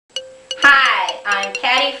I'm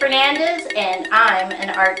Patty Fernandez and I'm an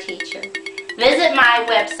art teacher. Visit my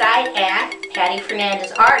website at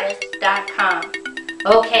pattyfernandezartist.com.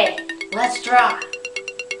 Okay, let's draw.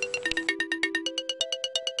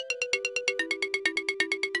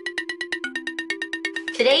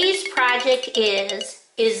 Today's project is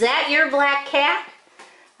that your black cat?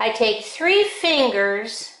 I take 3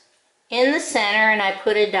 fingers in the center and I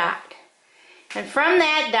put a dot. And from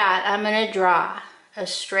that dot, I'm going to draw a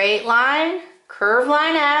straight line, curved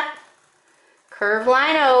line up, curved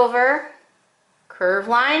line over, curved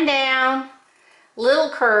line down, little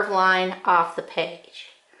curved line off the page.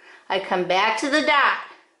 I come back to the dot.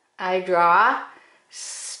 I draw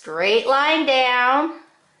straight line down,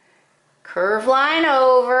 curved line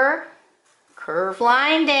over, curved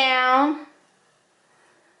line down,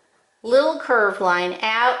 little curved line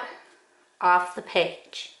out off the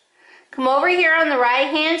page. Come over here on the right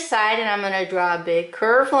hand side and I'm going to draw a big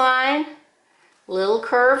curved line, little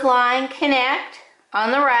curved line, connect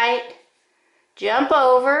on the right, jump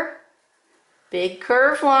over, big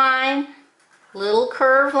curved line, little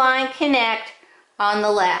curved line, connect on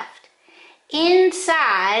the left.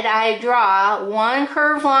 Inside I draw 1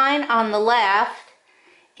 curved line on the left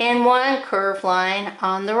and 1 curved line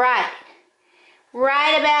on the right.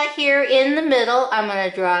 Right about here in the middle I'm going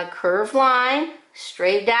to draw a curved line,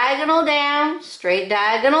 straight diagonal down, straight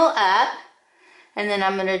diagonal up, and then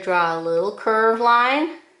I'm going to draw a little curved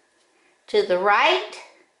line to the right,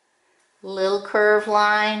 little curved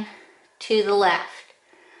line to the left.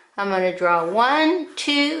 I'm going to draw 1,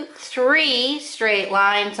 2, 3 straight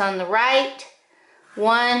lines on the right,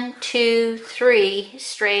 1, 2, 3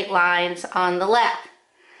 straight lines on the left.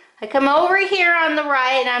 I come over here on the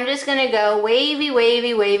right and I'm just going to go wavy,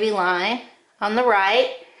 wavy, wavy line on the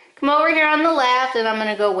right. Come over here on the left and I'm going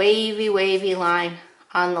to go wavy, wavy line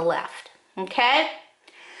on the left. Okay?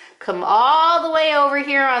 Come all the way over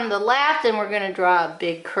here on the left and we're going to draw a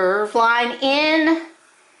big curved line in,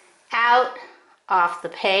 out, off the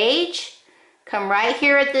page. Come right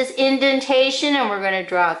here at this indentation and we're going to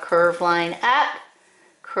draw a curved line up,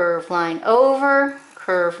 curved line over,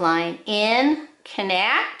 curved line in,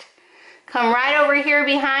 connect. Come right over here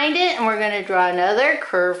behind it and we're going to draw another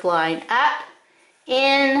curved line up,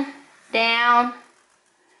 in, down,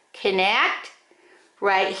 connect.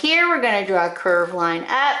 Right here we're going to draw a curved line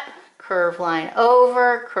up, curved line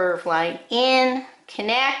over, curved line in,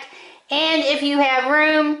 connect. And if you have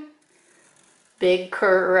room, big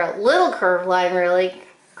curve, little curved line really,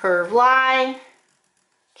 curved line,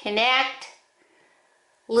 connect,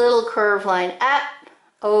 little curved line up,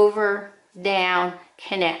 over, down,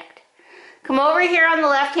 connect. Come over here on the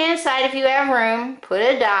left hand side if you have room, put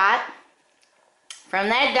a dot. From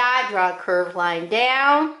that dot, draw a curved line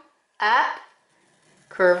down, up,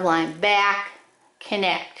 curved line back,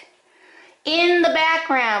 connect. In the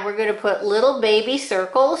background, we're going to put little baby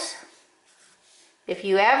circles. If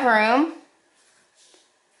you have room,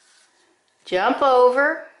 jump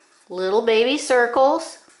over, little baby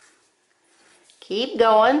circles. Keep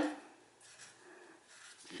going.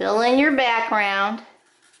 Fill in your background.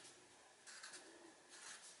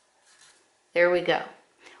 There we go.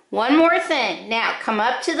 One more thing. Now come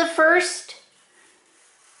up to the first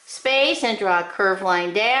space and draw a curved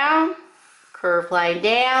line down,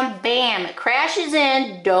 bam, it crashes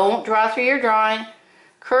in. Don't draw through your drawing.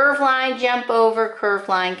 Curved line, jump over, curved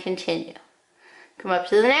line, continue. Come up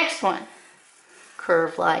to the next one.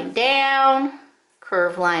 Curved line down,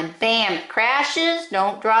 curved line, bam, it crashes.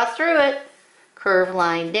 Don't draw through it. Curved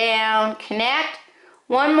line down, connect.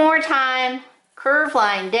 One more time. Curved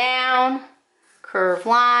line down, curved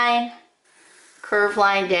line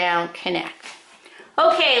down, connect.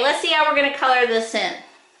 Okay, let's see how we're going to color this in.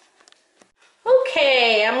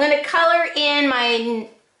 Okay, I'm going to color in my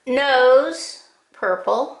nose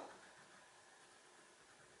purple.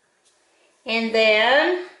 And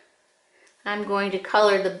then I'm going to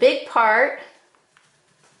color the big part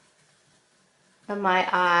of my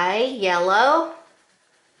eye yellow.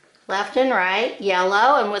 Left and right,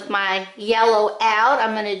 yellow. And with my yellow out,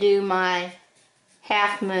 I'm going to do my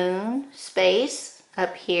half moon space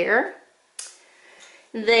up here.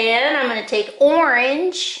 Then I'm going to take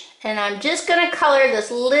orange and I'm just going to color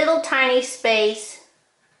this little tiny space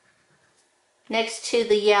next to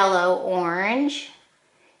the yellow orange.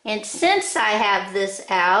 And since I have this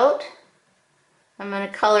out, I'm going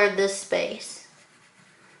to color this space.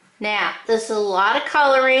 Now, this is a lot of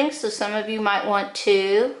coloring, so some of you might want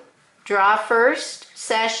to draw first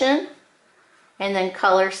session and then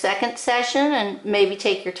color second session and maybe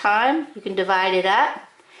take your time. You can divide it up.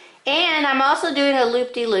 And I'm also doing a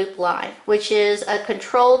loop-de-loop line, which is a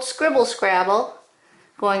controlled scribble-scrabble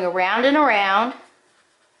going around and around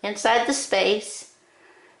inside the space.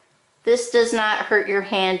 This does not hurt your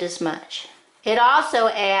hand as much. It also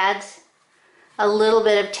adds a little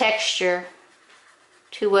bit of texture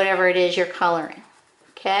to whatever it is you're coloring.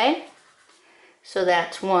 Okay? So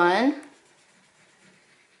that's one.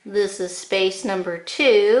 This is space number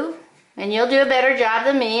 2. And you'll do a better job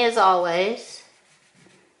than me, as always.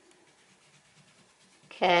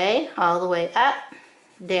 Okay, all the way up,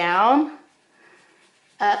 down,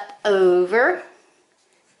 up, over.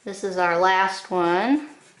 This is our last one.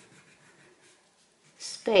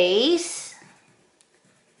 Space.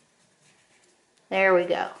 There we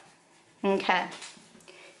go. Okay.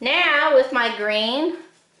 Now, with my green,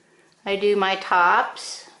 I do my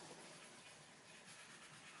tops.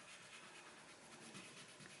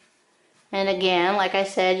 And again, like I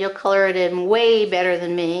said, you'll color it in way better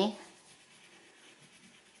than me.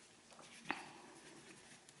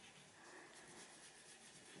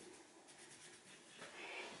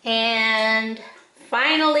 And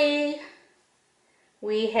finally,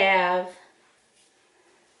 we have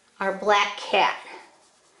our black cat.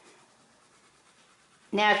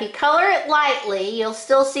 Now, if you color it lightly, you'll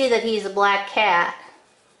still see that he's a black cat.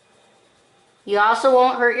 You also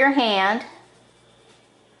won't hurt your hand.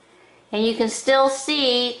 And you can still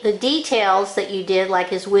see the details that you did, like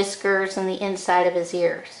his whiskers and the inside of his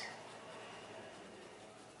ears.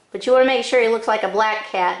 But you want to make sure he looks like a black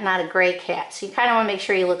cat, not a gray cat. So you kind of want to make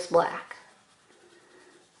sure he looks black.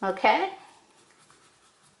 Okay?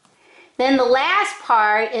 Then the last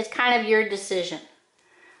part is kind of your decision.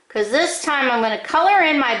 Because this time I'm going to color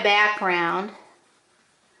in my background.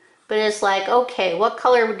 But it's like, okay, what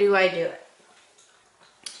color do I do it?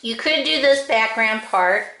 You could do this background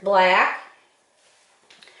part black.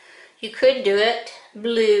 You could do it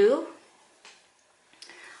blue.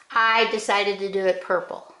 I decided to do it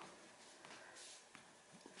purple.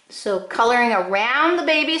 So coloring around the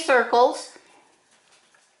baby circles,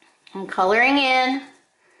 I'm coloring in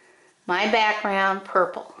my background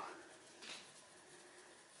purple.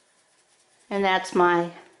 And that's my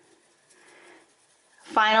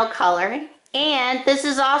final color. And this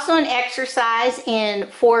is also an exercise in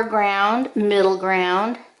foreground, middle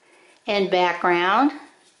ground, and background.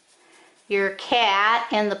 Your cat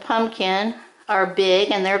and the pumpkin are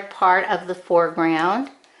big and they're part of the foreground.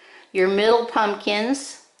 Your middle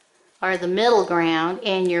pumpkins are the middle ground,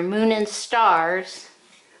 and your moon and stars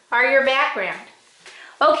are your background.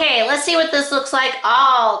 Okay, let's see what this looks like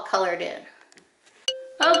all colored in.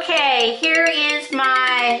 Okay, here is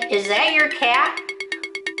my, is that your cat?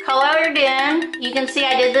 Colored in. You can see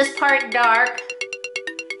I did this part dark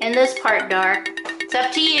and this part dark. It's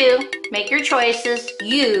up to you. Make your choices.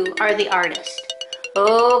 You are the artist.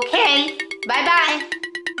 Okay, bye-bye.